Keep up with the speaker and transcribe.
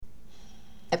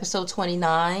Episode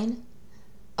 29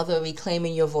 of the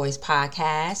Reclaiming Your Voice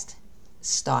podcast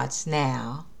starts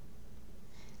now.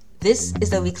 This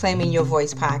is the Reclaiming Your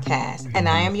Voice podcast, and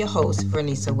I am your host,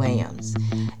 Vernisa Williams.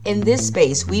 In this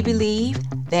space, we believe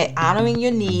that honoring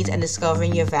your needs and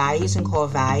discovering your values and core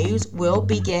values will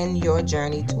begin your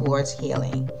journey towards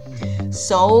healing.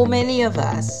 So many of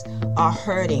us are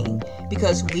hurting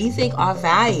because we think our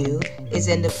value is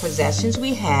in the possessions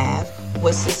we have,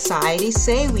 what society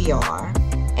say we are,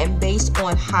 and based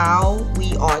on how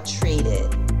we are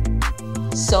treated.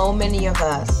 So many of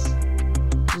us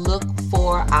look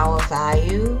for our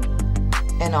value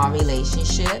in our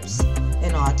relationships,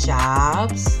 in our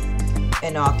jobs,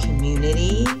 in our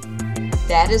community.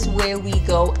 That is where we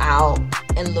go out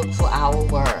and look for our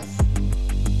worth.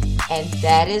 And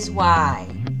that is why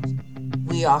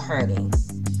we are hurting.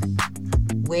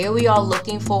 Where we are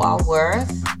looking for our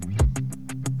worth,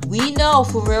 we know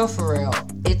for real,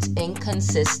 it's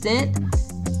inconsistent.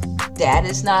 That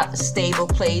is not a stable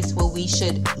place where we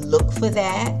should look for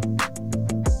that.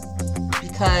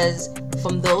 Because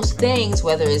from those things,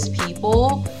 whether it's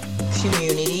people,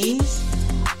 communities,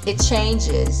 it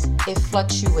changes, it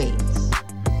fluctuates.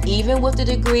 Even with the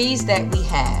degrees that we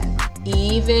have,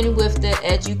 even with the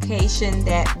education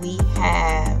that we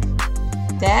have,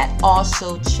 that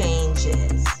also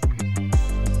changes.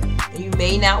 You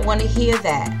may not want to hear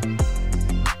that.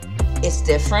 It's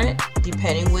different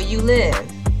depending where you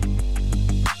live.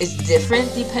 It's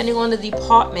different depending on the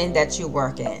department that you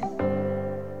work in.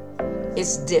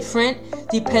 It's different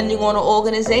depending on the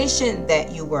organization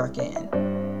that you work in.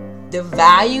 The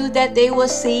value that they will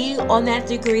see on that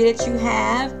degree that you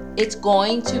have, it's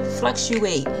going to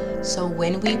fluctuate. So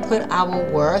when we put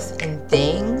our worth in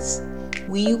things,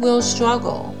 we will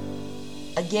struggle.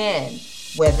 Again,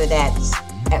 whether that's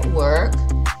at work,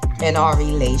 in our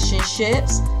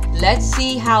relationships, let's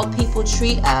see how people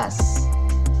treat us.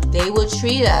 They will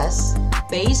treat us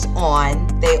based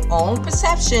on their own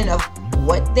perception of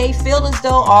what they feel as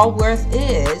though our worth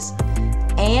is,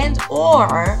 and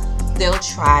or they'll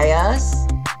try us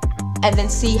and then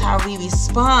see how we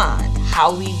respond.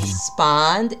 How we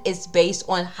respond is based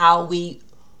on how we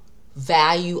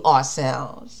value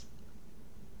ourselves.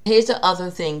 Here's the other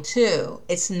thing too.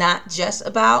 It's not just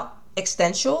about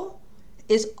external,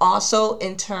 it's also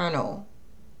internal.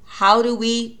 How do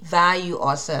we value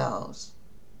ourselves?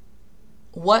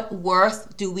 What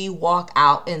worth do we walk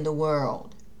out in the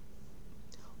world?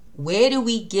 Where do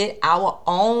we get our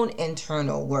own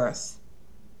internal worth?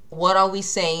 What are we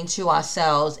saying to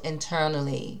ourselves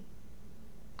internally?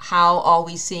 How are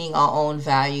we seeing our own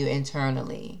value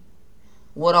internally?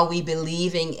 What are we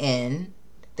believing in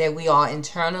that we are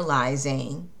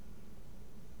internalizing?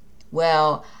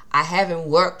 Well, I haven't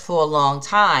worked for a long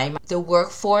time. The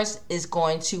workforce is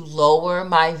going to lower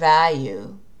my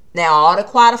value. Now, all the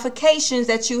qualifications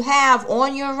that you have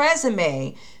on your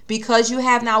resume, because you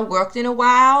have not worked in a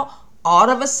while, all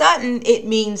of a sudden it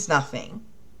means nothing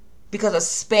because a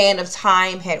span of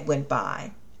time had went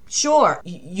by. Sure,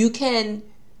 you can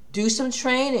do some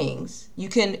trainings. You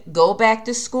can go back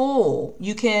to school.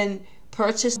 You can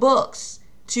purchase books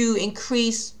to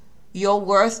increase your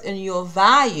worth and your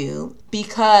value,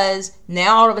 because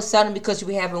now all of a sudden, because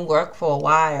we haven't worked for a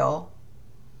while,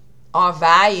 our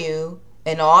value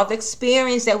and all the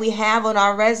experience that we have on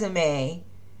our resume,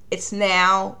 it's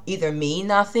now either mean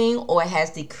nothing or it has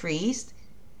decreased.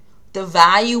 The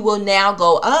value will now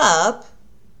go up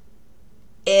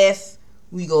if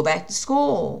we go back to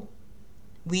school,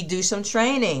 we do some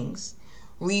trainings,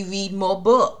 we read more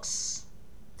books.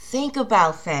 Think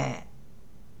about that.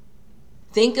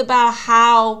 Think about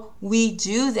how we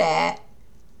do that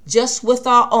just with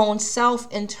our own self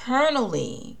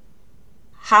internally.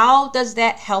 How does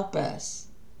that help us?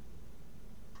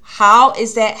 How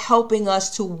is that helping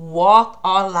us to walk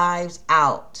our lives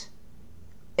out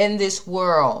in this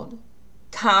world,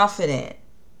 confident,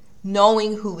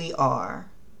 knowing who we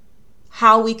are,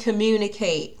 how we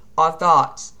communicate our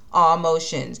thoughts, our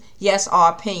emotions, yes,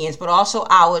 our opinions, but also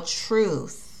our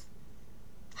truth?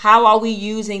 How are we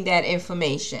using that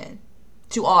information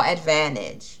to our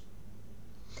advantage?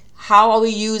 How are we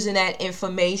using that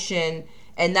information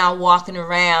and now walking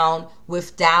around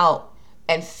with doubt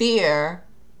and fear,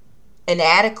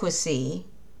 inadequacy,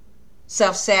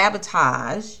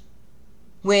 self-sabotage,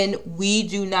 when we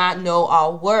do not know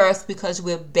our worth because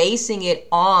we're basing it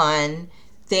on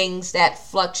things that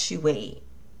fluctuate?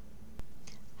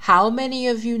 How many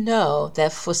of you know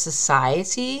that for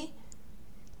society,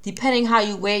 depending how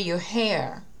you wear your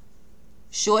hair,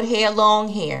 short hair, long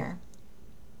hair,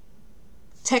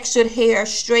 textured hair,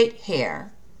 straight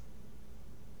hair,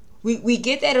 We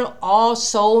get that in all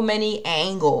so many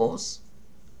angles.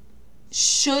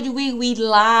 Should we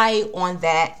rely on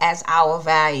that as our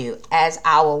value, as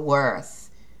our worth?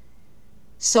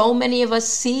 So many of us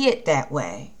see it that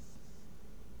way.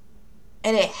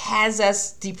 And it has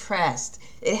us depressed.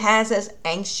 It has us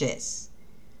anxious.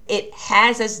 It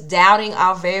has us doubting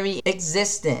our very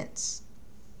existence.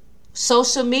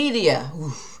 Social media.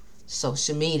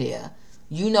 Social media.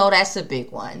 You know that's a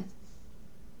big one.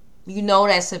 You know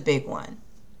that's a big one.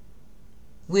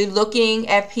 We're looking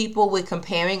at people, we're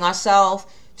comparing ourselves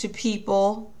to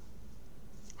people.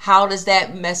 How does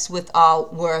that mess with our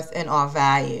worth and our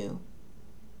value?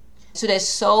 So there's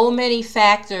so many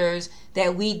factors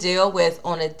that we deal with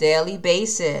on a daily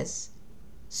basis.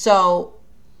 So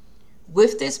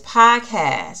with this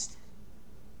podcast,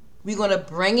 we're going to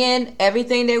bring in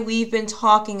everything that we've been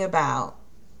talking about.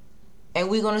 And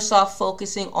we're going to start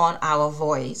focusing on our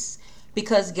voice.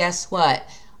 Because guess what?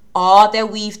 All that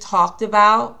we've talked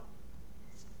about,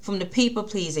 from the people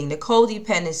pleasing, the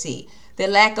codependency, the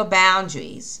lack of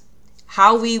boundaries,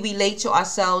 how we relate to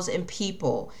ourselves and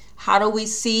people, how do we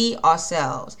see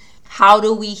ourselves, how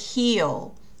do we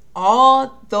heal,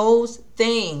 all those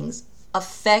things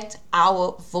affect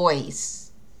our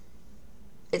voice.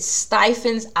 It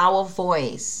stifles our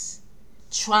voice.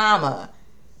 Trauma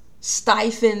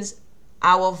stifles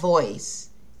our voice.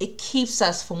 It keeps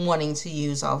us from wanting to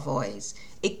use our voice.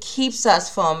 It keeps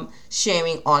us from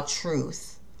sharing our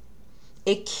truth.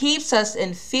 It keeps us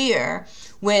in fear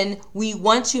when we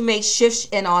want to make shifts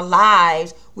in our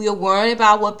lives. We are worried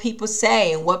about what people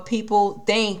say and what people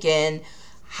think and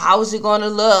how's it going to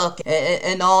look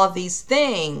and all these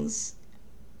things.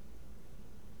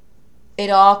 It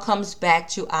all comes back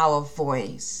to our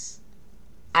voice.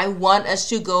 I want us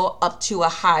to go up to a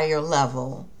higher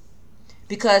level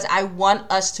because I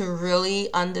want us to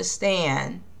really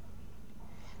understand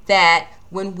that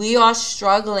when we are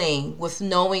struggling with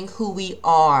knowing who we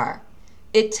are,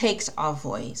 it takes our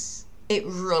voice. It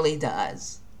really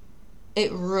does.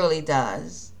 It really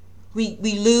does. We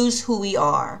lose who we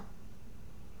are.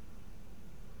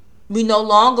 We no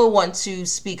longer want to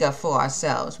speak up for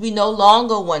ourselves. We no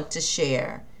longer want to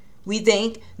share. We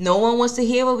think no one wants to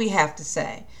hear what we have to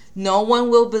say. No one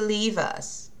will believe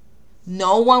us.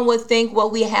 No one will think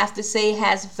what we have to say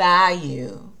has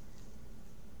value.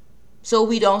 So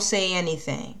we don't say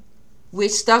anything. We're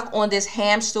stuck on this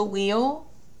hamster wheel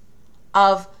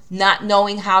of not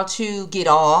knowing how to get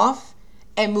off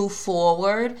and move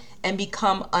forward and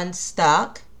become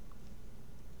unstuck.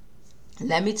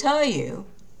 Let me tell you,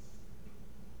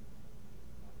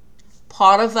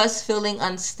 part of us feeling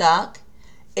unstuck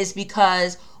is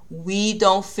because we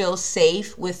don't feel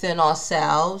safe within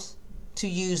ourselves to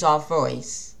use our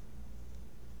voice.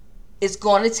 It's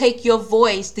going to take your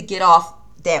voice to get off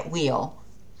that wheel.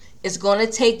 It's going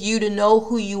to take you to know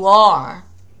who you are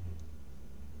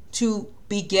to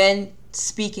begin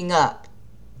speaking up,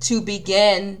 to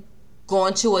begin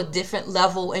going to a different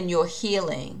level in your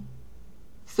healing,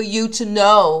 for you to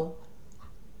know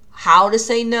how to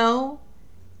say no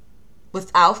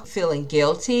without feeling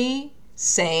guilty,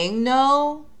 saying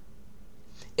no.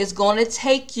 It's going to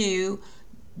take you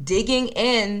digging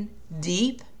in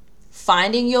deep,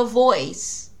 finding your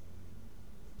voice,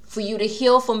 for you to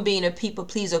heal from being a people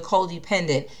pleaser,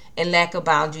 codependent, and lack of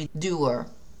boundary doer.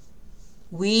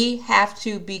 We have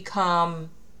to become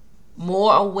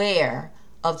more aware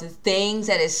of the things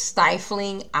that is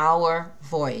stifling our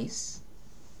voice.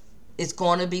 It's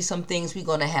going to be some things we're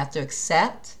going to have to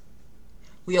accept.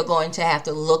 We are going to have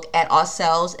to look at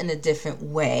ourselves in a different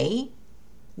way.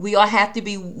 We all have to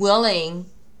be willing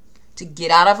to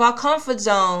get out of our comfort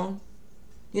zone.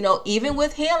 You know, even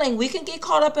with healing, we can get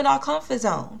caught up in our comfort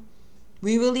zone.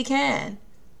 We really can.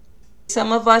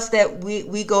 Some of us that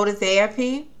we go to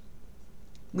therapy,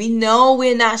 we know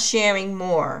we're not sharing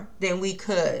more than we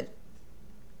could.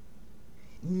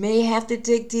 You may have to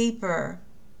dig deeper.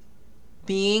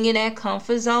 Being in that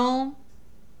comfort zone,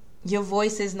 your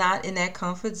voice is not in that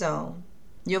comfort zone.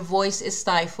 Your voice is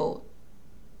stifled.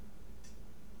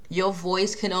 Your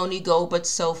voice can only go but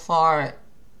so far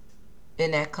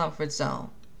in that comfort zone.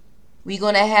 We're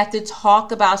going to have to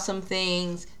talk about some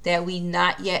things that we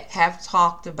not yet have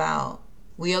talked about.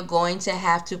 We are going to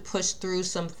have to push through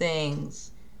some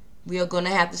things. We are going to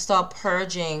have to start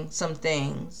purging some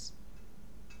things.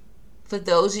 For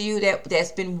those of you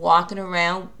that's been walking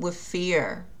around with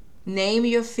fear, name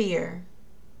your fear.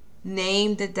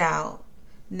 Name the doubt.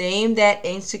 Name that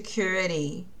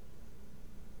insecurity.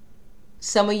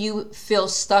 Some of you feel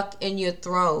stuck in your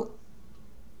throat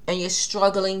and you're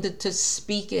struggling to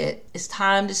speak it. It's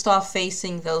time to start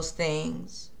facing those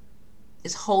things.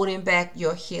 is holding back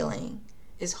your healing,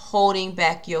 is holding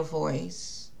back your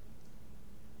voice.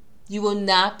 You will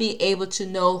not be able to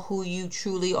know who you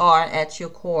truly are at your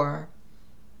core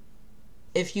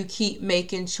if you keep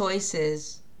making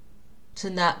choices to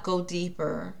not go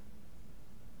deeper.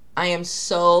 I am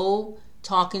so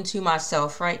talking to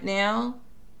myself right now.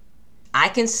 I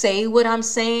can say what I'm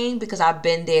saying because I've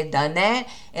been there, done that.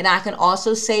 And I can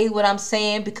also say what I'm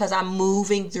saying because I'm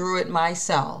moving through it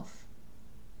myself.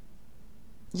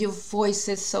 Your voice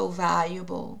is so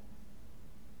valuable.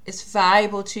 It's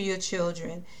valuable to your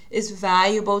children. It's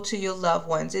valuable to your loved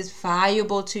ones. It's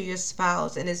valuable to your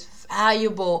spouse. And it's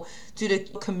valuable to the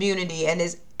community. And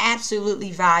it's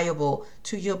absolutely valuable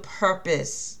to your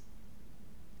purpose.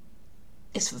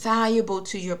 It's valuable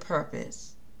to your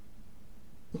purpose.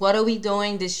 What are we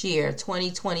doing this year,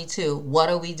 2022? What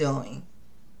are we doing?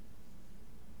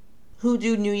 Who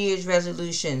do New Year's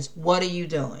resolutions? What are you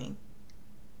doing?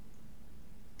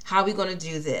 How are we going to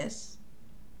do this?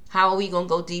 How are we going to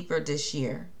go deeper this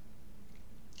year?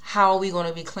 How are we going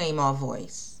to reclaim our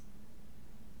voice?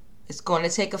 It's going to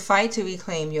take a fight to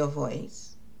reclaim your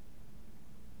voice.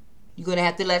 You're going to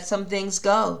have to let some things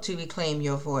go to reclaim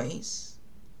your voice.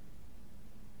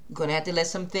 You're going to have to let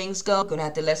some things go. You're going to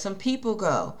have to let some people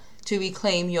go to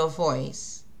reclaim your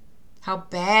voice. How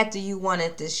bad do you want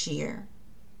it this year?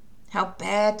 How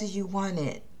bad do you want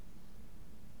it?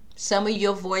 Some of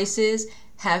your voices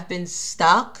have been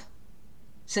stuck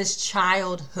since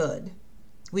childhood.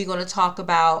 We're going to talk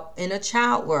about inner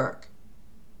child work.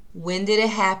 When did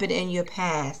it happen in your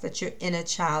past that your inner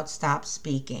child stopped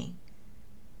speaking?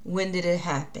 When did it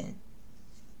happen?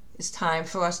 It's time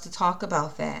for us to talk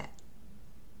about that.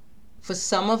 For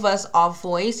some of us, our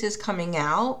voice is coming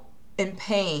out in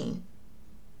pain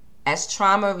as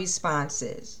trauma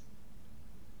responses.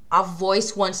 Our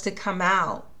voice wants to come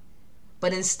out,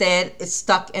 but instead it's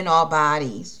stuck in our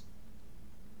bodies.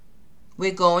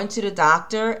 We're going to the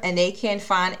doctor and they can't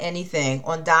find anything.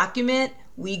 On document,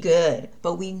 we good,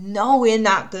 but we know we're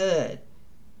not good.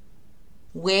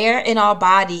 Where in our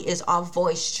body is our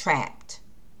voice trapped?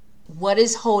 What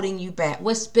is holding you back?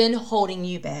 What's been holding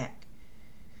you back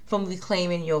from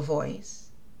reclaiming your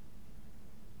voice?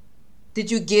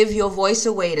 Did you give your voice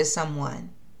away to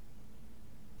someone?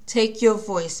 Take your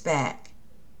voice back.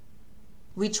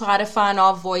 We try to find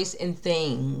our voice in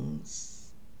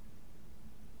things,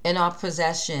 in our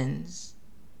possessions,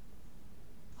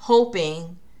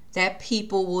 hoping that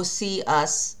people will see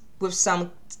us with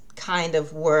some kind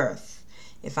of worth.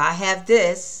 If I have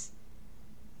this,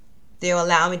 they'll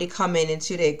allow me to come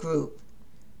into their group.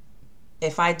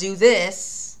 If I do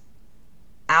this,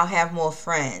 I'll have more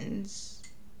friends.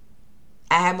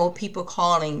 I have more people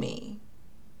calling me.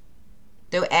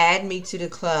 They'll add me to the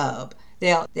club.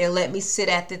 They'll let me sit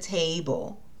at the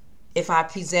table if I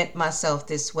present myself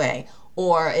this way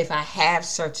or if I have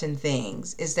certain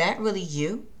things. Is that really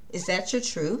you? Is that your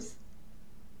truth?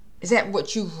 Is that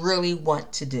what you really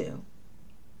want to do?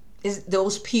 Is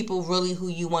those people really who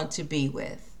you want to be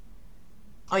with?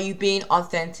 Are you being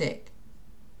authentic?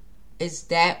 Is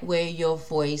that where your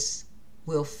voice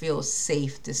will feel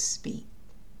safe to speak?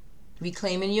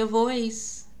 Reclaiming your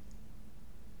voice.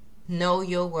 Know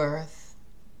your worth.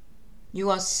 You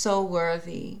are so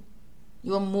worthy.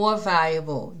 You are more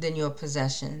valuable than your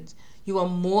possessions. You are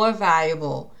more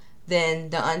valuable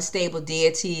than the unstable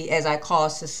deity, as I call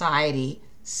society,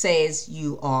 says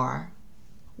you are.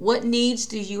 What needs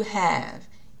do you have?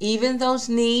 Even those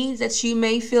needs that you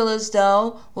may feel as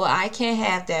though, well, I can't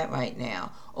have that right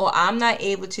now, or I'm not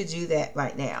able to do that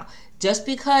right now. Just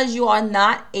because you are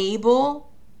not able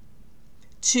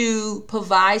to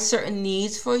provide certain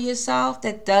needs for yourself,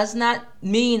 that does not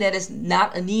mean that it's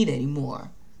not a need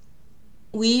anymore.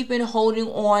 We've been holding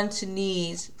on to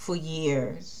needs for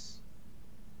years.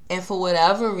 And for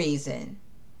whatever reason,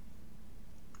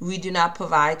 we do not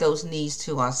provide those needs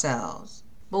to ourselves.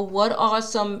 But what are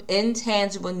some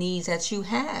intangible needs that you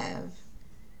have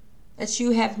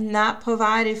not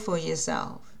provided for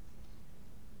yourself?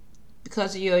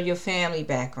 Because of your family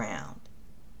background,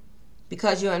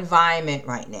 because your environment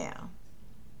right now,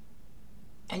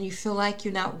 and you feel like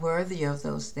you're not worthy of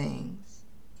those things.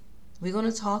 We're going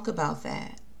to talk about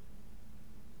that.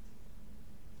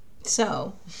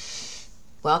 So,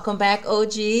 welcome back,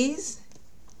 OGs.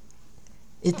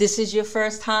 If this is your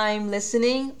first time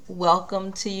listening,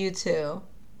 welcome to you too.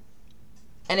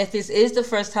 And if this is the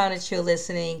first time that you're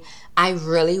listening, I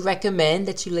really recommend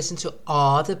that you listen to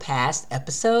all the past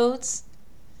episodes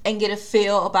and get a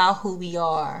feel about who we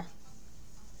are.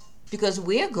 Because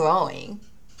we're growing.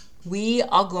 We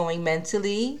are growing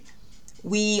mentally.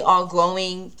 We are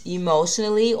growing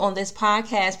emotionally on this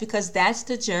podcast because that's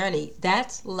the journey.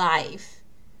 That's life.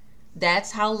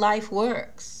 That's how life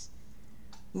works.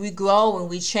 We grow and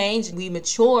we change, we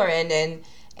mature,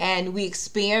 and we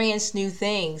experience new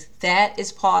things. That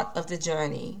is part of the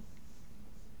journey.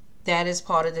 That is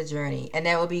part of the journey. And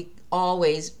that will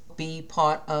always be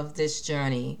part of this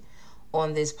journey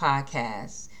on this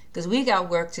podcast. Because we got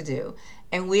work to do.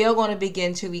 And we are going to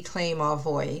begin to reclaim our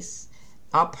voice.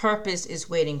 Our purpose is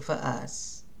waiting for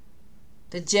us.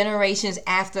 The generations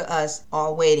after us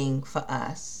are waiting for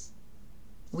us.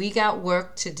 We got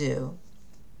work to do.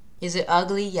 Is it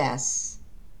ugly? Yes.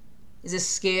 Is it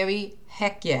scary?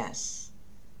 Heck yes.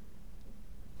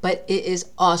 But it is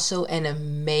also an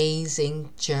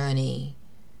amazing journey.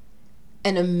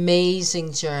 An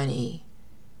amazing journey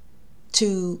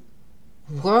to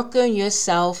work on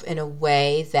yourself in a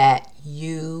way that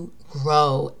you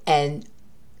grow and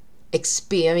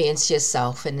experience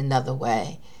yourself in another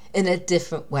way, in a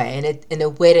different way, in a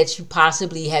way that you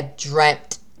possibly have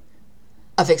dreamt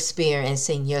of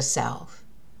experiencing yourself.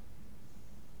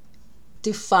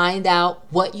 To find out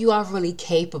what you are really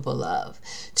capable of,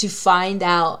 to find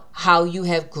out how you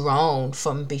have grown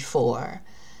from before,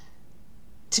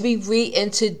 to be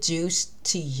reintroduced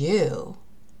to you.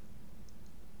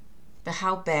 But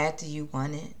how bad do you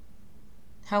want it?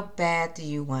 How bad do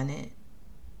you want it?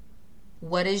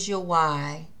 What is your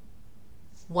why?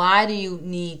 Why do you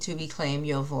need to reclaim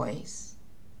your voice?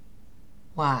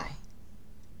 Why?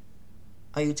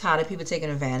 Are you tired of people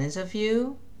taking advantage of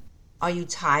you? Are you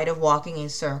tired of walking in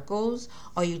circles?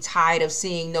 Are you tired of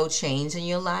seeing no change in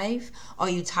your life? Are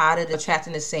you tired of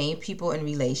attracting the same people in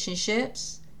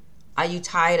relationships? Are you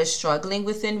tired of struggling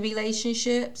within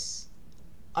relationships?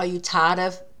 Are you tired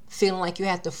of feeling like you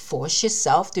have to force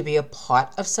yourself to be a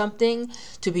part of something,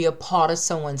 to be a part of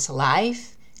someone's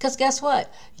life? Because guess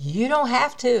what? You don't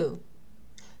have to.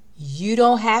 You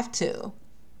don't have to.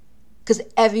 Because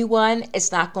everyone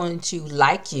is not going to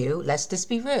like you. Let's just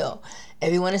be real.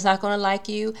 Everyone is not going to like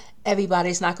you.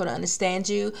 Everybody's not going to understand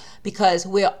you because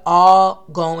we're all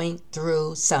going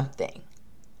through something.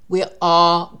 We're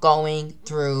all going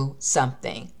through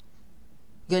something.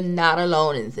 You're not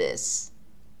alone in this.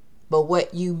 But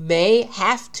what you may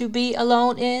have to be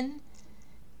alone in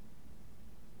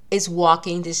is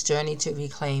walking this journey to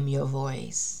reclaim your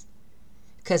voice.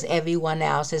 Because everyone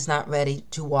else is not ready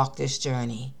to walk this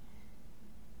journey.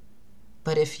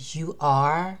 But if you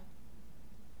are,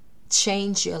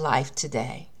 change your life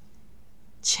today.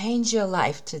 Change your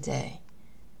life today.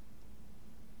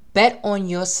 Bet on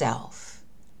yourself.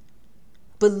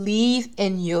 Believe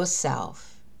in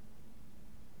yourself.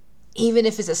 Even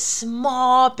if it's a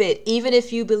small bit, even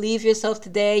if you believe yourself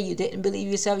today, you didn't believe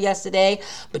yourself yesterday,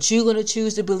 but you're going to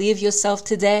choose to believe yourself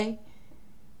today,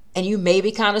 and you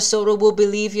maybe kind of sort of will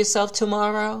believe yourself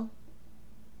tomorrow.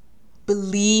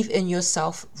 Believe in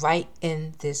yourself right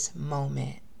in this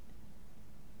moment.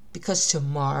 Because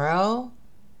tomorrow,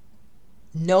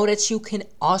 know that you can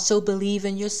also believe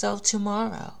in yourself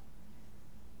tomorrow.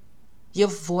 Your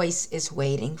voice is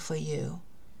waiting for you.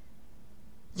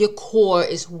 Your core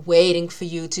is waiting for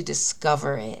you to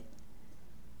discover it.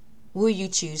 Will you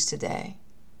choose today?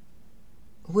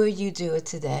 Will you do it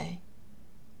today?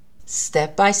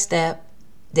 Step by step,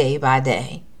 day by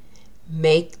day,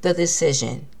 make the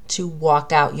decision to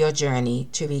walk out your journey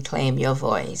to reclaim your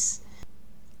voice.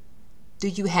 Do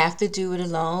you have to do it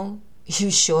alone? You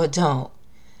sure don't.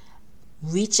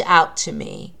 Reach out to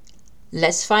me.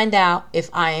 Let's find out if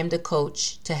I am the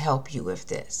coach to help you with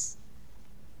this.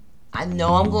 I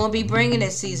know I'm going to be bringing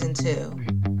it season 2,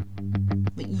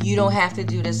 but you don't have to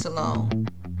do this alone.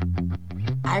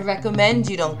 I recommend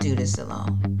you don't do this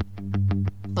alone.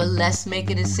 But let's make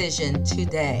a decision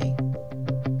today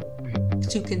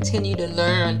to continue to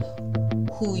learn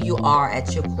who you are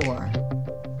at your core,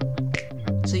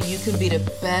 so you can be the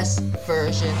best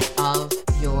version of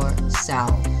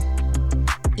yourself.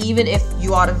 Even if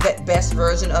you are the best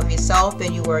version of yourself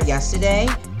than you were yesterday,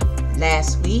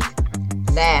 last week,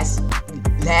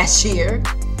 last year,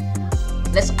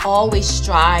 let's always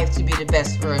strive to be the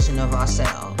best version of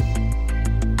ourselves.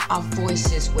 Our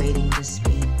voice is waiting to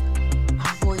speak.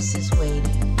 Our voice is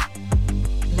waiting.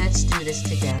 Let's do this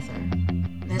together.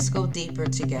 Let's go deeper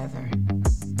together.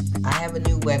 I have a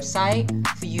new website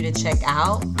for you to check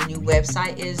out. The new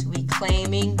website is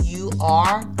Reclaiming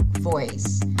Your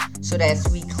Voice. So that's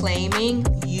Reclaiming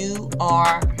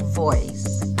Your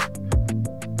Voice.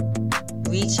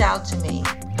 Reach out to me.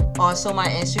 Also, my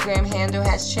Instagram handle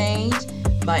has changed.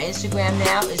 My Instagram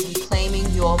now is Reclaiming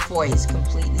Your Voice,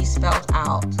 completely spelled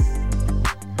out.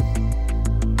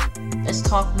 Let's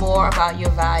talk more about your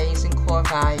values and core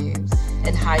values.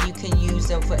 and how you can use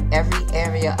them for every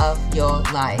area of your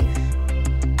life.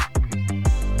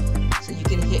 So you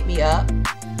can hit me up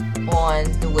on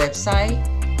the website,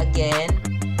 again,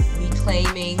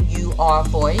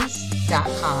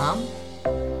 reclaimingyourvoice.com,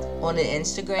 on the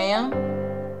Instagram,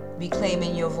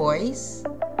 Reclaiming Your Voice.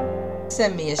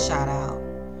 Send me a shout out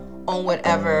on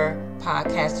whatever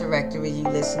podcast directory you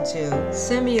listen to.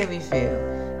 Send me a review.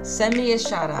 Send me a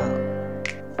shout out.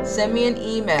 Send me an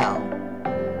email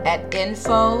at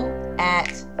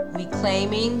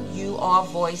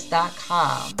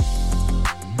info@reclaimingyourvoice.com.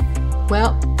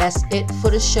 Well, that's it for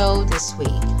the show this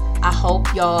week. I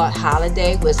hope your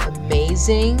holiday was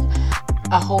amazing.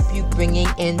 I hope you bringing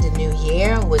in the new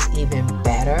year was even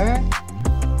better.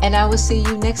 And I will see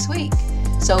you next week.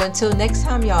 So until next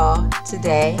time, y'all,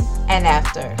 today and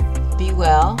after, be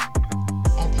well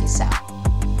and peace out.